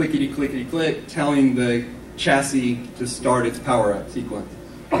 just clickety clickety click, telling the chassis to start its power up sequence.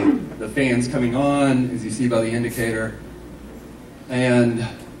 The fan's coming on, as you see by the indicator, and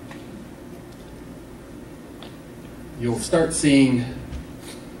you'll start seeing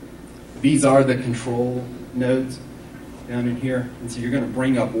these are the control nodes down in here, and so you're going to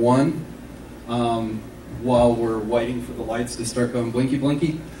bring up one while we're waiting for the lights to start going blinky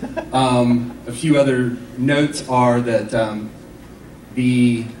blinky. A few other notes are that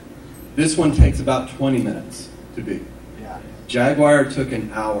this one takes about 20 minutes to boot. Yeah. Jaguar took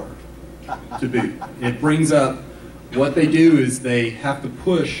an hour to boot. It brings up, what they do is they have to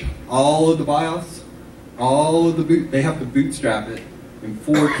push all of the BIOS, all of the boot, they have to bootstrap it in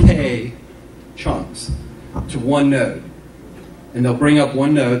 4K chunks to one node. And they'll bring up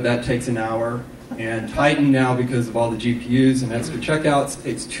one node, that takes an hour. And Titan now, because of all the GPUs and extra checkouts,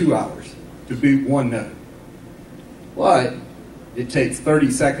 takes 2 hours to boot one node. But it takes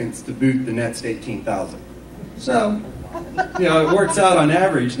 30 seconds to boot the next 18,000. So, you know, it works out on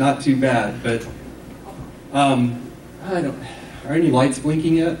average, not too bad. But are any lights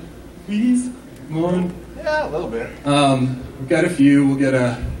blinking yet? Please, come on. Yeah, a little bit. We've got a few. We'll get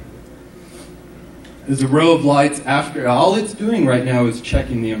there's a row of lights after. All it's doing right now is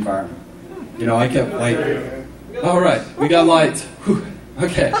checking the environment. You know, I kept like, all right, we got lights. Whew.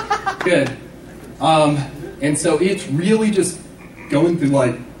 Okay, good. And so it's really just going through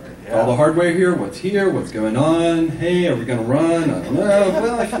like all the hardware here, what's going on, hey, are we going to run? I don't know,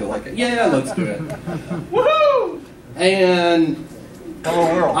 well, I feel like it. Yeah, let's do it. Woohoo! And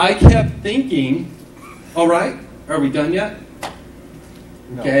Hello world. I kept thinking, all right, are we done yet?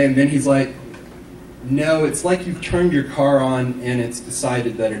 Okay, and then he's like, no, it's like you've turned your car on and it's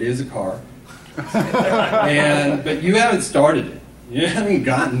decided that it is a car. But you haven't started it. You haven't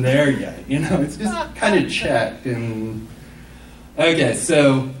gotten there yet. You know, it's just kind of checked. And okay,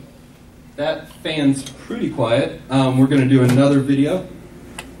 so that fan's pretty quiet. We're going to do another video.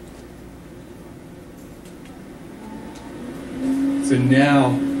 So now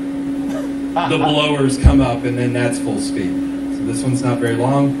the blowers come up and then that's full speed. So this one's not very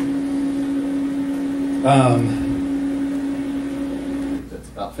long. That's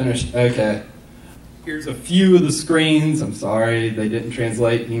about finished. Okay. Here's a few of the screens. I'm sorry they didn't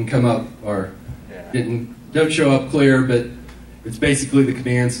translate. You can come up or don't show up clear, but it's basically the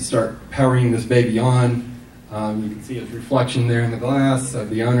commands to start powering this baby on. You can see its reflection there in the glass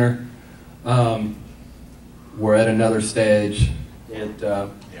of the owner. We're at another stage. It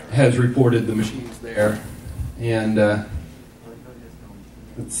has reported the machine's there. And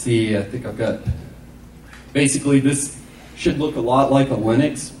let's see, I think I've got... Basically, this should look a lot like a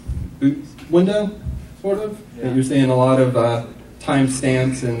Linux boot window, sort of. Yeah. You're seeing a lot of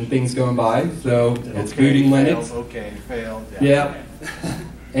timestamps and things going by. So it's booting Linux. Okay, failed. Yeah.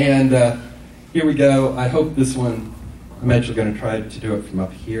 And here we go. I hope this one, I'm actually going to try to do it from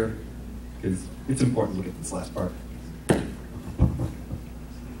up here, because it's important to get this last part. Let's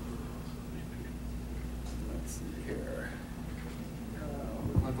see here.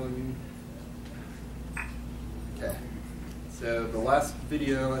 My volume. Okay. So the last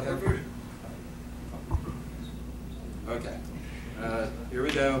video I have. Okay. Here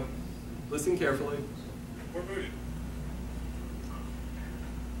we go. Listen carefully. We're booted.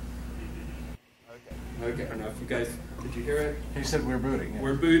 Okay. I don't know if you guys, did you hear it? He said we're booting. Yeah.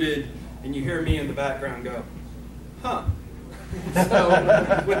 We're booted, and you hear me in the background go, huh.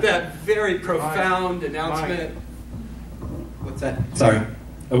 So, with that very profound announcement, what's that? Sorry.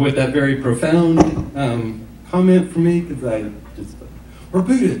 With that very profound comment from me, because I just, we're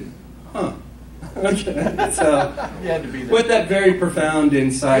booted, huh. Okay, so You had to be there. with that very profound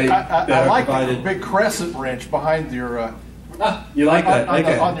insight that I like provided. the big crescent wrench behind your You like that?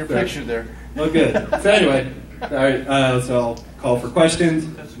 Okay. on your So- picture there. Oh, good. So anyway, all right, so I'll call for questions.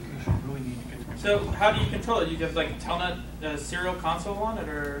 So how do you control it? You have like Telnet serial console on it,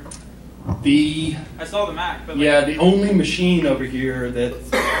 or The I saw the Mac, but like, Yeah, the only machine over here that's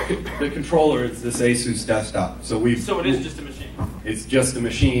the controller is this Asus desktop. So it is just a machine. It's just a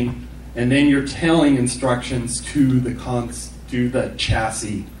machine, and then you're telling instructions to the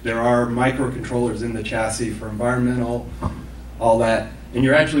chassis. There are microcontrollers in the chassis for environmental, all that, and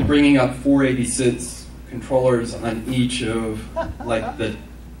you're actually bringing up 486 controllers on each of like the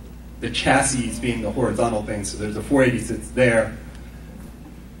chassis being the horizontal thing. So there's a 486 there.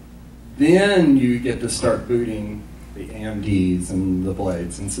 Then you get to start booting the AMDs and the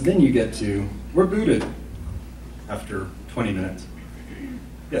blades. And so then you get to, we're booted after 20 minutes.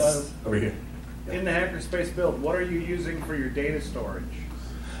 Yes, over here. In the hackerspace build, what are you using for your data storage?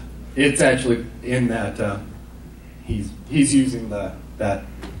 It's actually in that, he's using that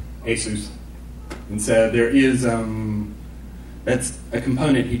Asus. And so there is, that's a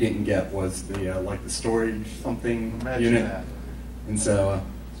component he didn't get was the, like the storage something Imagine unit. that. And so,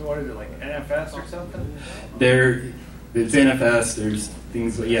 So what is it, like NFS or something? there's NFS, there's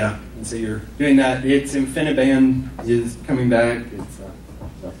things, yeah. And so you're doing that. It's InfiniBand is coming back. It's, so.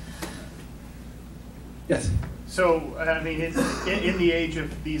 Yes. So, I mean, in the age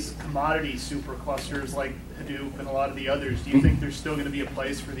of these commodity superclusters like Hadoop and a lot of the others, do you think there's still going to be a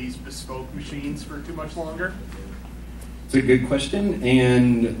place for these bespoke machines for too much longer? It's a good question,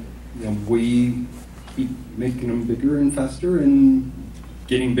 and you know, we keep making them bigger and faster and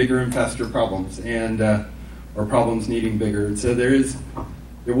getting bigger and faster problems, and or problems needing bigger. And so there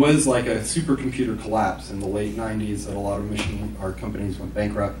was like a supercomputer collapse in the late 90s that a lot of companies went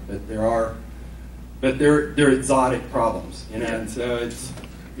bankrupt, but they're exotic problems, you know. And so it's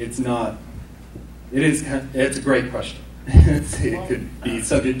a great question. It could be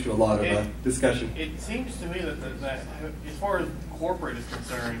subject to a lot of discussion. It seems to me that as far as corporate is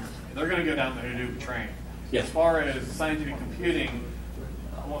concerned, they're going to go down the Hadoop train. Yes. As far as scientific computing,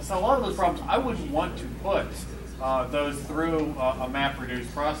 so a lot of those problems, I wouldn't want to put those through a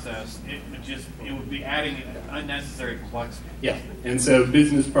map-reduced process. It would be adding unnecessary complexity. Yeah, and so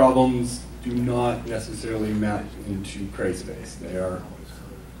business problems do not necessarily map into Cray space. They are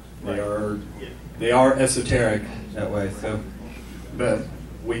They are esoteric that way. So, but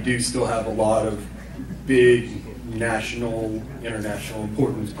we do still have a lot of big national, international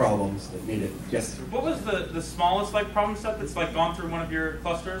importance problems that need it. Yes. What was the smallest like problem set that's like gone through one of your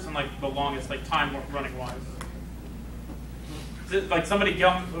clusters and like the longest like time running wise? Is it like somebody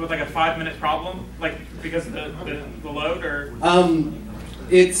come with like a 5-minute problem, like because of the load, or?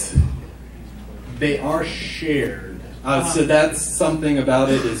 They are shared. So that's something about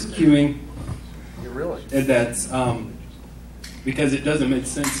it is queuing. Really? And that's because it doesn't make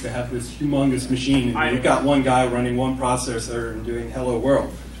sense to have this humongous machine and you've got one guy running one processor and doing hello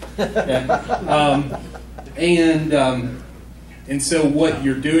world. Okay? And so what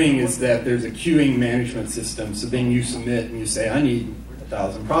you're doing is that there's a queuing management system. So then you submit and you say, I need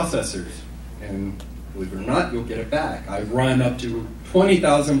 1,000 processors. And believe it or not, you'll get it back. I've run up to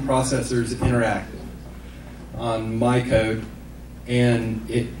 20,000 processors interactive on my code. And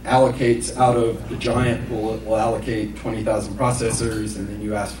it allocates out of the giant pool, it will allocate 20,000 processors, and then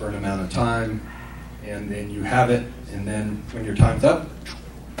you ask for an amount of time, and then you have it, and then when your time's up,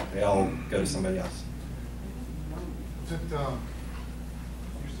 they all go to somebody else. Is it,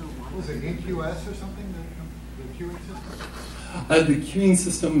 was it NQS or something, the queuing system? The queuing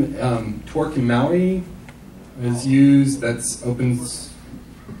system, Torque and Maui is used. That's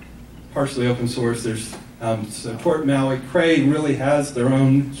partially open source. There's so Torque, Maui, Cray really has their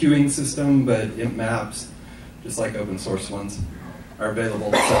own queuing system, but it maps, just like open source ones are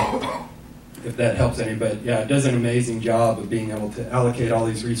available. So if that helps any, but yeah, it does an amazing job of being able to allocate all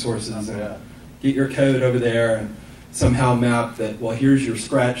these resources and get your code over there and somehow map that, well, here's your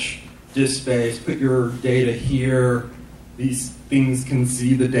scratch disk space, put your data here, these things can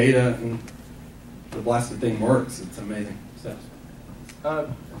see the data, and the blasted thing works. It's amazing stuff.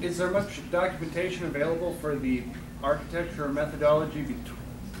 Is there much documentation available for the architecture or methodology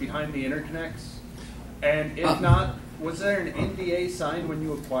behind the interconnects? And if not, was there an NDA signed when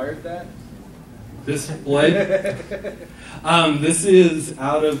you acquired that? This blade? This is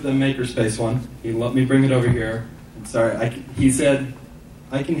out of the makerspace one. He let me bring it over here. I'm sorry. He said,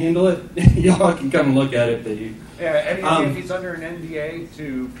 I can handle it. Y'all can come and look at it. But any idea if he's under an NDA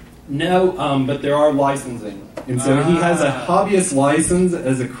to... No, but there are licensing. And so he has a hobbyist license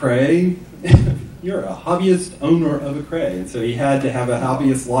as a Cray. You're a hobbyist owner of a Cray. And so he had to have a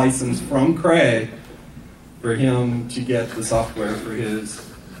hobbyist license from Cray for him to get the software for his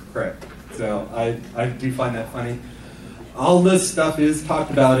Cray. So I do find that funny. All this stuff is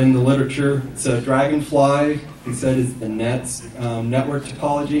talked about in the literature. So Dragonfly, he said, is the net's network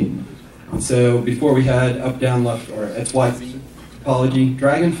topology. And so before we had up, down, left, or XY topology,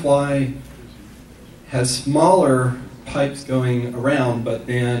 Dragonfly has smaller pipes going around, but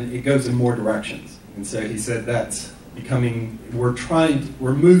then it goes in more directions. And so he said that's becoming, we're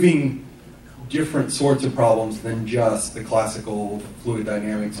moving different sorts of problems than just the classical fluid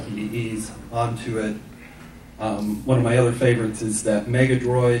dynamics PDEs onto it. One of my other favorites is that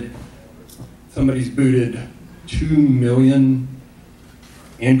Megadroid. Somebody's booted 2 million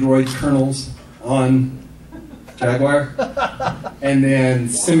Android kernels on Jaguar, and then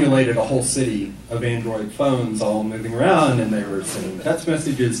simulated a whole city of Android phones all moving around, and they were sending text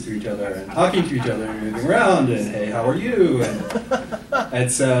messages to each other and talking to each other and moving around, and hey, how are you?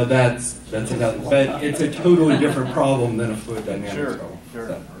 And so that's another, but it's a totally different problem than a fluid dynamics problem. Sure.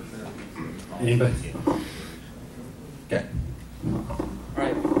 So. Anybody? Okay. All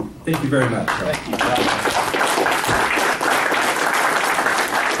right. Thank you very much. Thank you.